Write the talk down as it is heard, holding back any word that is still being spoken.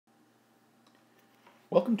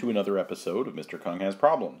Welcome to another episode of Mr. Kung Has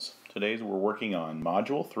Problems. Today we're working on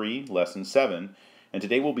Module 3, Lesson 7, and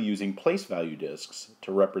today we'll be using place value disks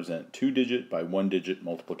to represent 2-digit by 1-digit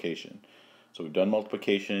multiplication. So we've done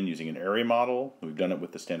multiplication using an array model, we've done it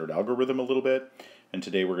with the standard algorithm a little bit, and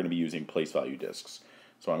today we're going to be using place value disks.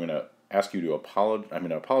 So I'm going to ask you to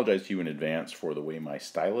apologize to you in advance for the way my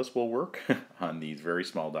stylus will work on these very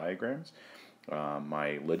small diagrams.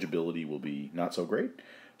 My legibility will be not so great.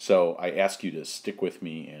 So I ask you to stick with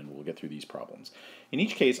me and we'll get through these problems. In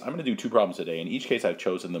each case, I'm going to do 2 problems today. In each case, I've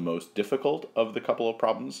chosen the most difficult of the couple of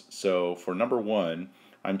problems. So for number 1,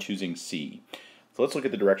 I'm choosing C. So let's look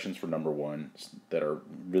at the directions for number 1 that are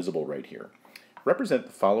visible right here. Represent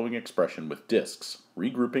the following expression with disks,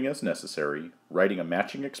 regrouping as necessary, writing a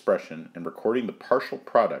matching expression, and recording the partial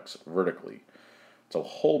products vertically. It's a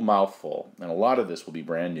whole mouthful, and a lot of this will be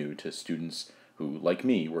brand new to students who, like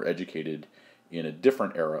me, were educated in a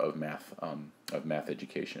different era of math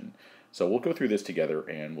education. So we'll go through this together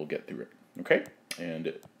and we'll get through it. Okay?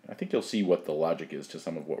 And I think you'll see what the logic is to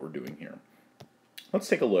some of what we're doing here. Let's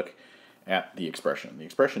take a look at the expression. The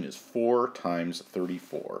expression is 4 times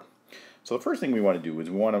 34. So the first thing we want to do is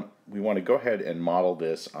we want to go ahead and model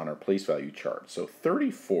this on our place value chart. So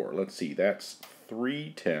 34, let's see, that's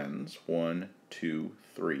 3 tens, 1, 2,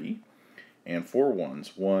 3, and 4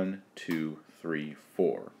 ones, 1, 2, 3,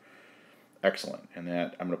 4. Excellent, and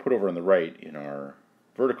that I'm going to put over on the right in our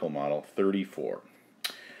vertical model 34.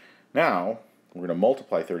 Now we're going to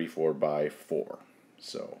multiply 34 by 4.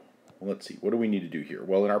 So let's see, what do we need to do here?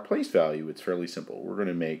 Well, in our place value it's fairly simple. We're going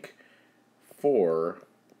to make 4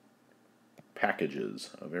 packages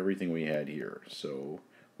of everything we had here. So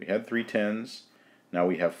we had 3 tens, now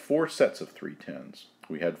we have 4 sets of 3 tens.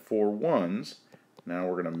 We had 4 ones, now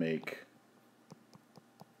we're going to make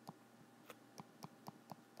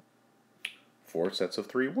 4 sets of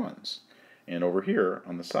 3 ones. And over here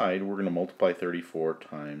on the side, we're going to multiply 34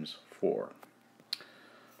 times 4.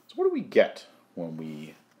 So what do we get when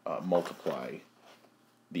we multiply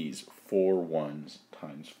these 4 ones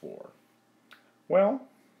times 4? Well,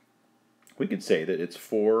 we could say that it's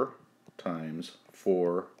 4 times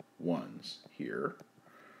 4 ones here,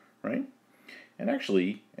 right? And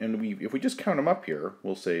actually, if we just count them up here,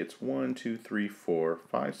 we'll say it's 1, 2, 3, 4,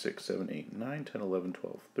 5, 6, 7, 8, 9, 10, 11,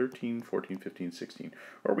 12, 13, 14, 15, 16.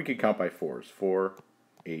 Or we could count by 4s. 4,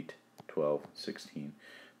 8, 12, 16.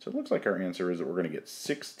 So it looks like our answer is that we're going to get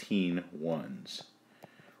 16 ones,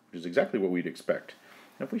 which is exactly what we'd expect.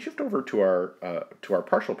 Now if we shift over to our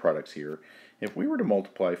partial products here, if we were to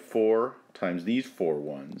multiply 4 times these 4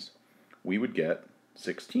 ones, we would get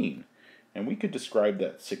 16. And we could describe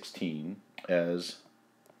that 16 as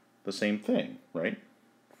the same thing, right?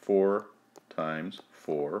 4 times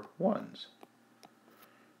 4 ones.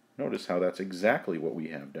 Notice how that's exactly what we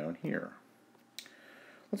have down here.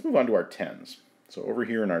 Let's move on to our tens. So over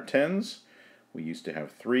here in our tens, we used to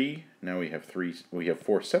have 3. Now we have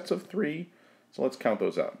 4 sets of 3. So let's count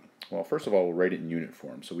those up. Well, first of all, we'll write it in unit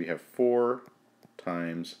form. So we have 4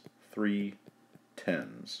 times 3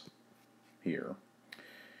 tens here.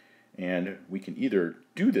 And we can either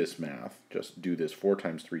do this math, just do this 4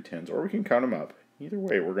 times 3 tens, or we can count them up. Either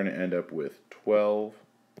way, we're going to end up with 12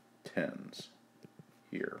 tens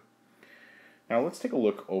here. Now let's take a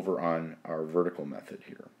look over on our vertical method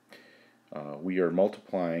here. We are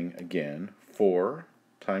multiplying, again, 4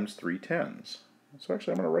 times 3 tens. So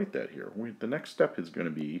actually I'm going to write that here. The next step is going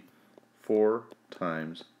to be 4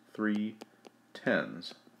 times 3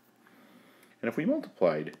 tens. And if we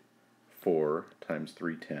multiplied 4 times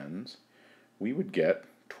 3 tens, we would get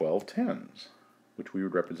 12 tens, which we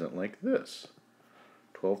would represent like this.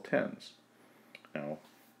 12 tens. Now,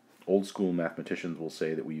 old school mathematicians will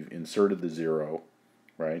say that we've inserted the 0,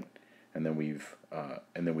 right? And then we've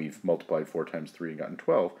multiplied 4 times 3 and gotten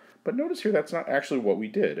 12. But notice here that's not actually what we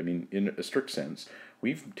did. I mean, in a strict sense,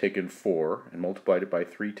 we've taken 4 and multiplied it by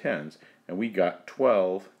 3 tens, and we got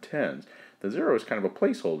 12 tens. The 0 is kind of a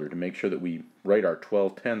placeholder to make sure that we write our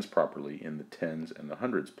 12 tens properly in the tens and the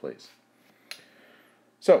hundreds place.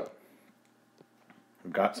 So,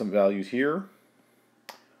 we've got some values here.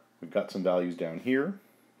 We've got some values down here.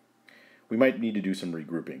 We might need to do some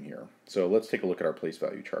regrouping here. So let's take a look at our place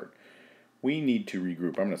value chart. We need to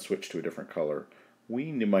regroup. I'm going to switch to a different color.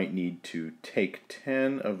 We might need to take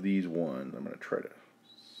 10 of these ones. I'm going to try to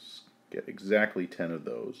get exactly 10 of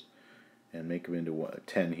those and make them into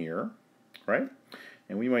 10 here. Right?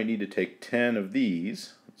 And we might need to take 10 of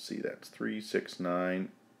these. Let's see, that's 3, 6, 9,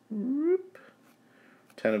 whoop,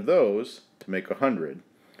 10 of those to make 100.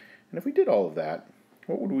 And if we did all of that,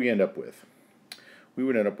 what would we end up with? We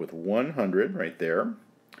would end up with 100 right there.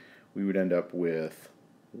 We would end up with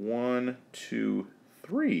 1, 2,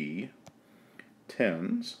 3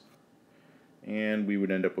 tens, and we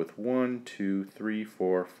would end up with 1, 2, 3,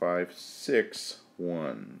 4, 5, 6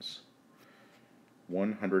 ones.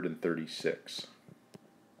 136.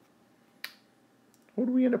 What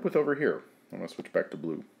do we end up with over here? I'm going to switch back to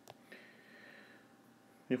blue.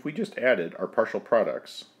 If we just added our partial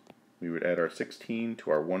products, we would add our 16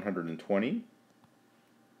 to our 120,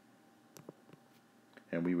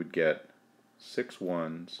 and we would get 6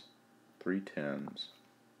 ones, 3 tens,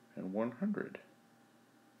 and 100.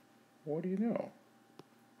 What do you know?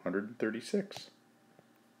 136.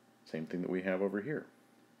 Same thing that we have over here.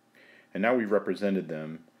 And now we've represented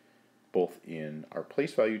them both in our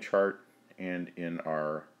place value chart and in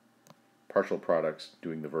our partial products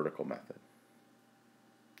doing the vertical method.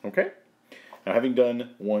 Okay? Now, having done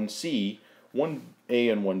 1C,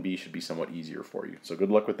 1A and 1B should be somewhat easier for you. So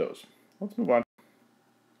good luck with those. Let's move on.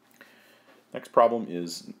 Next problem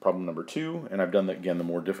is problem number 2, and I've done, again, the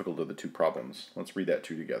more difficult of the two problems. Let's read that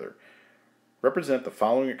two together. Represent the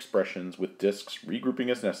following expressions with disks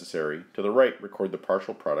regrouping as necessary. To the right, record the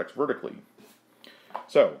partial products vertically.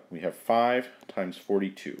 So, we have 5 times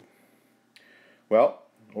 42. Well,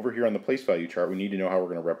 over here on the place value chart, we need to know how we're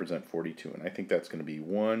going to represent 42. And I think that's going to be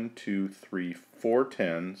 1, 2, 3, 4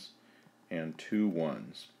 tens, and 2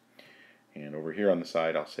 ones. And over here on the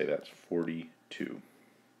side, I'll say that's 42.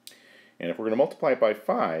 And if we're going to multiply it by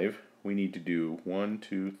 5, we need to do 1,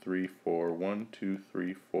 2, 3, 4, 1, 2,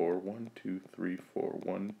 3, 4, 1, 2, 3, 4,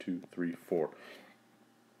 1, 2, 3, 4.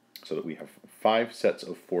 So that we have 5 sets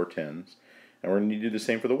of 4 tens. And we're going to need to do the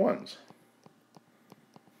same for the ones.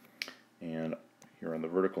 And here on the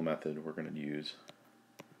vertical method, we're going to use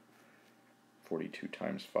 42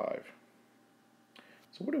 times 5.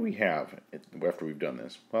 So what do we have after we've done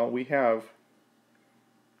this? Well, we have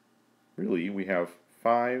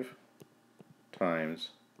 5 times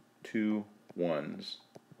 2 ones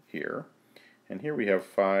here. And here we have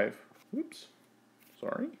 5,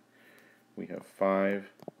 we have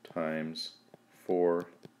 5 times 4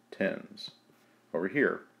 tens over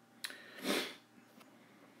here.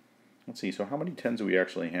 Let's see, so how many tens do we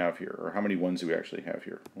actually have here? Or how many ones do we actually have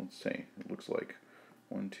here? Let's see, it looks like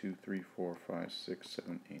 1, 2, 3, 4, 5, 6,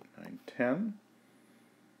 7, 8, 9, 10.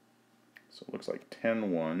 So it looks like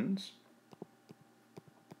 10 ones.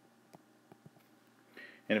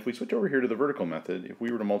 And if we switch over here to the vertical method, if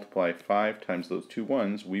we were to multiply 5 times those 2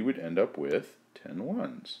 ones, we would end up with 10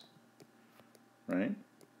 ones, right?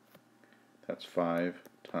 That's 5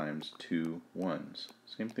 times 2 ones.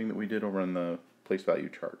 Same thing that we did over on the place value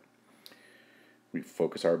chart. We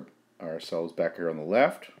focus ourselves back here on the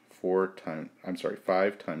left. 5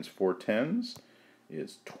 times 4 tens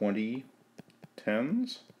is 20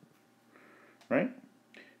 tens, right?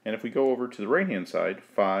 And if we go over to the right-hand side,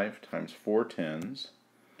 5 times 4 tens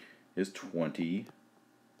is 20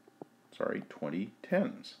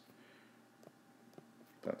 tens.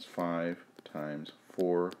 That's 5 times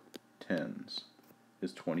 4 tens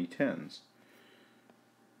is 20 tens.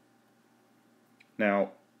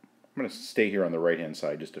 Now, I'm going to stay here on the right-hand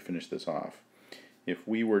side just to finish this off. If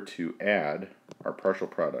we were to add our partial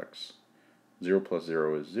products, 0 plus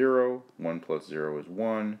 0 is 0, 1 plus 0 is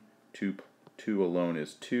 1, 2 alone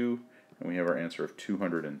is 2, and we have our answer of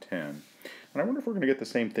 210. And I wonder if we're going to get the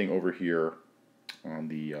same thing over here on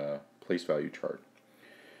the place value chart.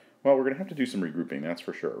 Well, we're going to have to do some regrouping, that's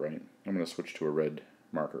for sure, right? I'm going to switch to a red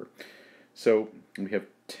marker. So we have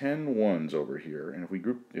 10 ones over here, and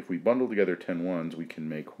if we bundle together 10 ones, we can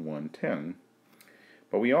make 1 10.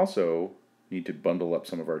 But we also need to bundle up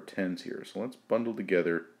some of our tens here. So let's bundle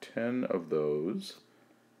together 10 of those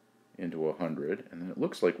into 100, and then it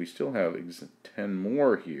looks like we still have 10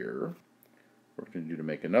 more here. We're going to do to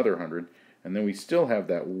make another 100, and then we still have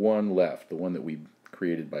that one left, the one that we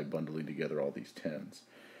created by bundling together all these tens.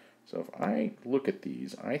 So if I look at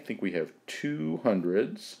these, I think we have 2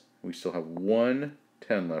 hundreds, we still have 1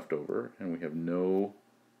 10 left over, and we have no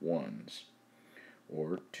ones,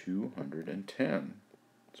 or 210.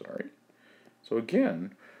 So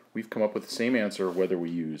again, we've come up with the same answer whether we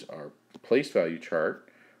use our place value chart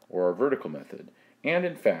or our vertical method. And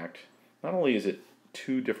in fact, not only is it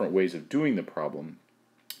 2 different ways of doing the problem,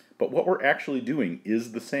 but what we're actually doing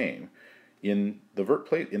is the same. In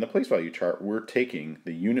the place value chart, we're taking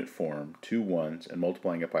the unit form 2 ones and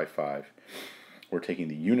multiplying it by 5. We're taking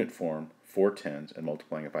the unit form 4 tens and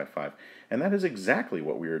multiplying it by 5. And that is exactly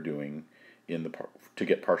what we are doing to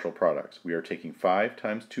get partial products. We are taking 5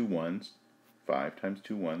 times 2 ones, 5 times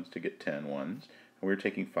 2 ones to get 10 ones. And we're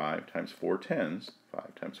taking 5 times 4 tens,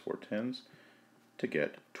 5 times 4 tens to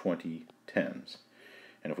get 20 tens.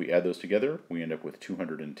 And if we add those together, we end up with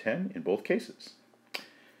 210 in both cases.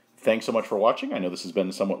 Thanks so much for watching. I know this has been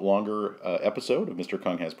a somewhat longer episode of Mr.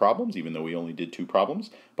 Kung Has Problems, even though we only did 2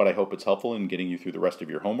 problems, but I hope it's helpful in getting you through the rest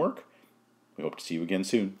of your homework. We hope to see you again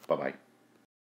soon. Bye-bye.